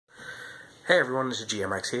Hey everyone, this is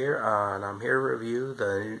GMX here, and I'm here to review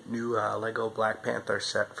the new Lego Black Panther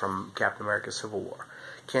set from Captain America Civil War.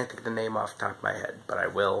 Can't think of the name off the top of my head, but I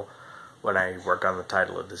will when I work on the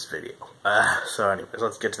title of this video. So anyways,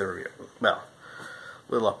 let's get to the review. Well,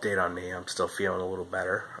 little update on me. I'm still feeling a little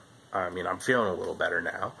better. I'm feeling a little better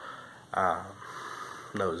now.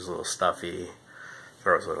 Nose is a little stuffy,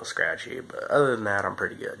 throat's a little scratchy, but other than that, I'm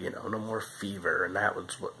pretty good. No more fever, and that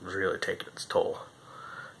was what was really taking its toll.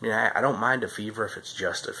 I don't mind a fever if it's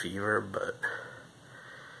just a fever, but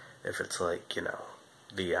if it's like, if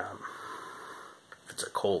it's a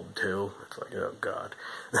cold too, it's like, oh god.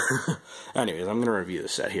 Anyways, I'm gonna review the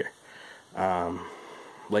set here.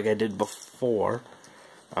 Like I did before,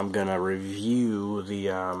 I'm gonna review the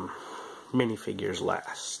minifigures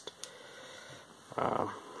last.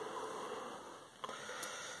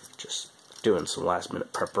 Just doing some last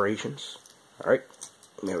minute preparations. Alright,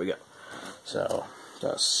 there we go. So,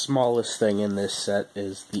 the smallest thing in this set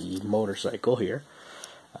is the motorcycle here.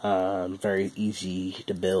 Very easy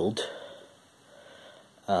to build.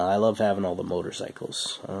 I love having all the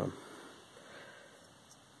motorcycles.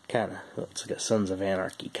 It's like a Sons of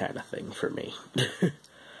Anarchy kind of thing for me.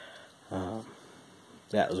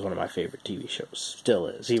 That was one of my favorite TV shows. Still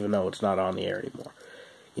is, even though it's not on the air anymore.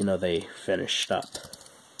 They finished up.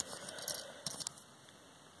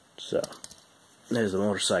 So, there's the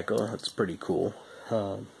motorcycle. It's pretty cool.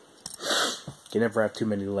 You never have too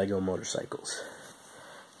many Lego motorcycles.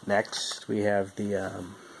 Next, we have the,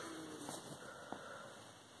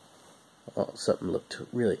 something looked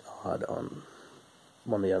really odd on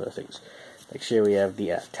one of the other things. Next here we have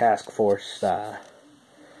the Task Force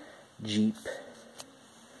Jeep.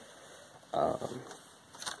 Looks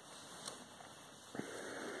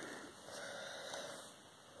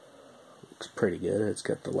pretty good. It's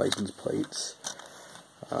got the license plates.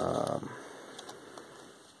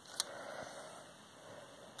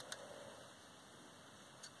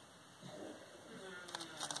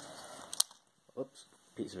 Whoops,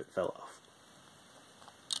 piece of it fell off.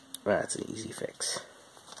 That's an easy fix.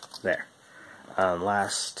 There.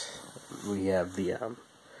 Last, we have the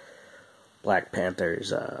Black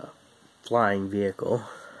Panther's flying vehicle.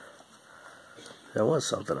 There was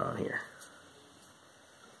something on here.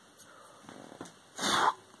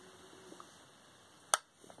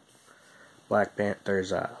 Black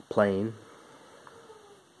Panther's plane.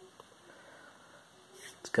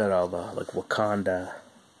 It's got all the Wakanda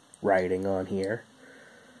writing on here.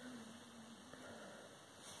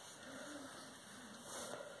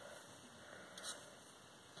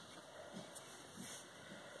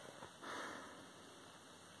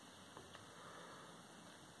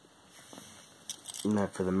 And then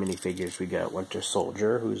for the minifigures, we got Winter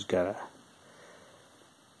Soldier, who's got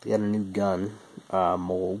a new gun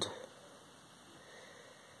mold.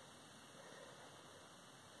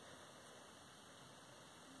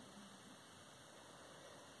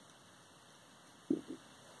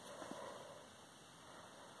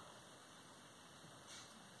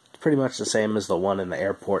 Pretty much the same as the one in the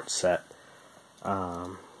airport set.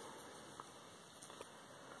 What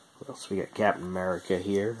else? We got Captain America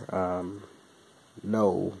here.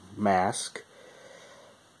 No mask.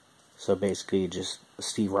 So basically just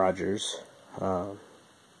Steve Rogers. The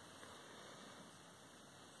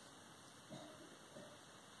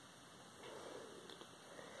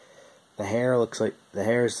hair looks like the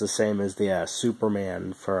hair is the same as the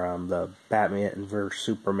Superman for the Batman vs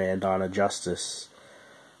Superman Dawn of Justice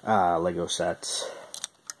Lego sets.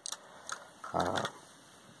 And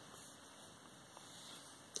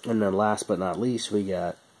then last but not least, we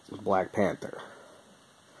got Black Panther.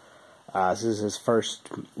 This is his first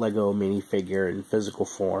Lego minifigure in physical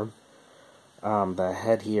form. The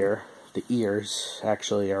head here, the ears,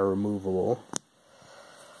 actually are removable.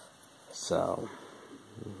 So,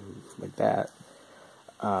 like that.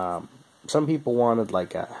 Some people wanted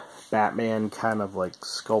like a Batman kind of like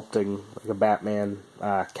sculpting, like a Batman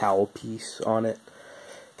cowl piece on it.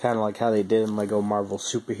 Kind of like how they did in Lego Marvel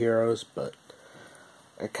Superheroes, but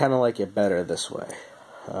I kind of like it better this way.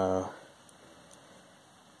 But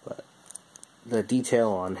the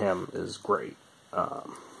detail on him is great.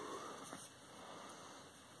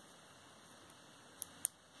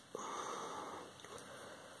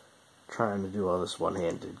 Trying to do all this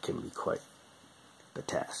one-handed can be quite the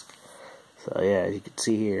task. So yeah, as you can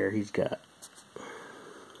see here, he's got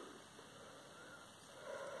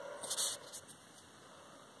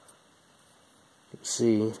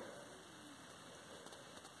see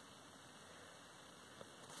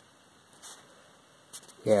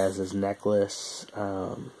he has his necklace,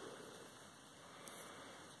 and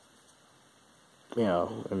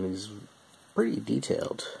he's pretty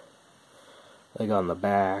detailed. like on the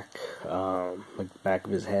back, like the back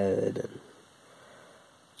of his head and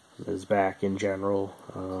his back in general.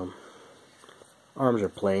 Arms are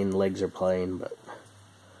plain, legs are plain, but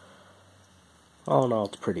all in all,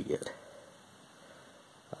 it's pretty good.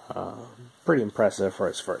 Pretty impressive for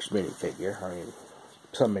his first minifigure. I mean,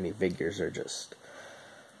 some minifigures are just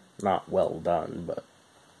not well done, but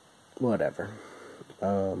whatever.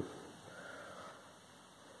 I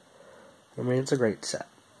mean, it's a great set,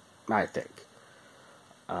 I think.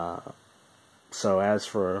 So as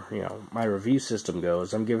for, my review system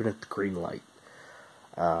goes, I'm giving it the green light.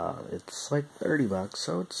 It's like $30,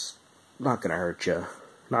 so it's not gonna hurt you.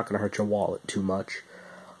 Not gonna hurt your wallet too much.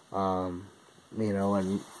 And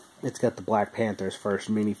it's got the Black Panther's first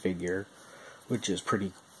minifigure, which is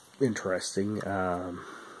pretty interesting.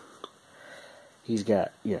 He's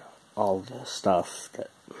got, all the stuff that,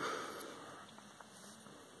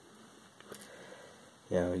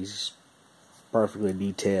 he's perfectly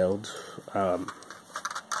detailed. The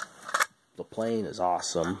plane is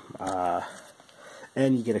awesome.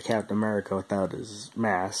 And you get a Captain America without his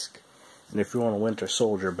mask. And if you want a Winter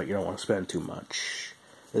Soldier but you don't want to spend too much,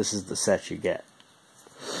 this is the set you get.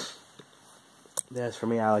 As for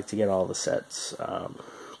me, I like to get all the sets,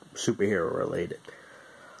 superhero related.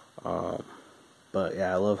 But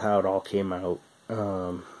yeah, I love how it all came out. I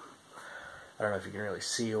don't know if you can really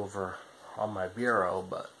see over on my bureau,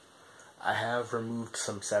 but I have removed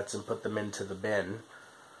some sets and put them into the bin.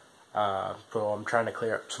 So I'm trying to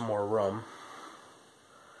clear up some more room.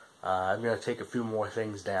 I'm going to take a few more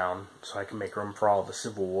things down so I can make room for all the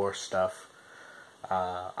Civil War stuff.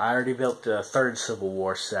 I already built the third Civil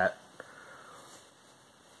War set,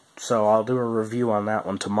 so I'll do a review on that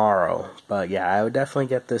one tomorrow. But yeah, I would definitely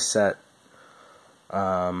get this set.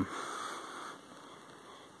 The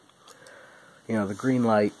green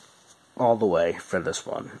light all the way for this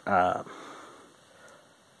one. I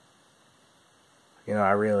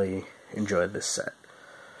really enjoyed this set.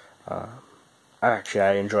 Actually,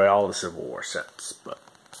 I enjoy all the Civil War sets, but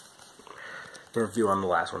the review on the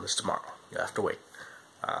last one is tomorrow. You'll have to wait.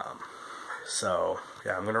 So,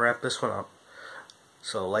 yeah, I'm going to wrap this one up.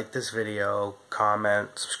 So, like this video,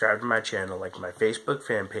 comment, subscribe to my channel, like my Facebook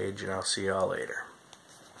fan page, and I'll see y'all later.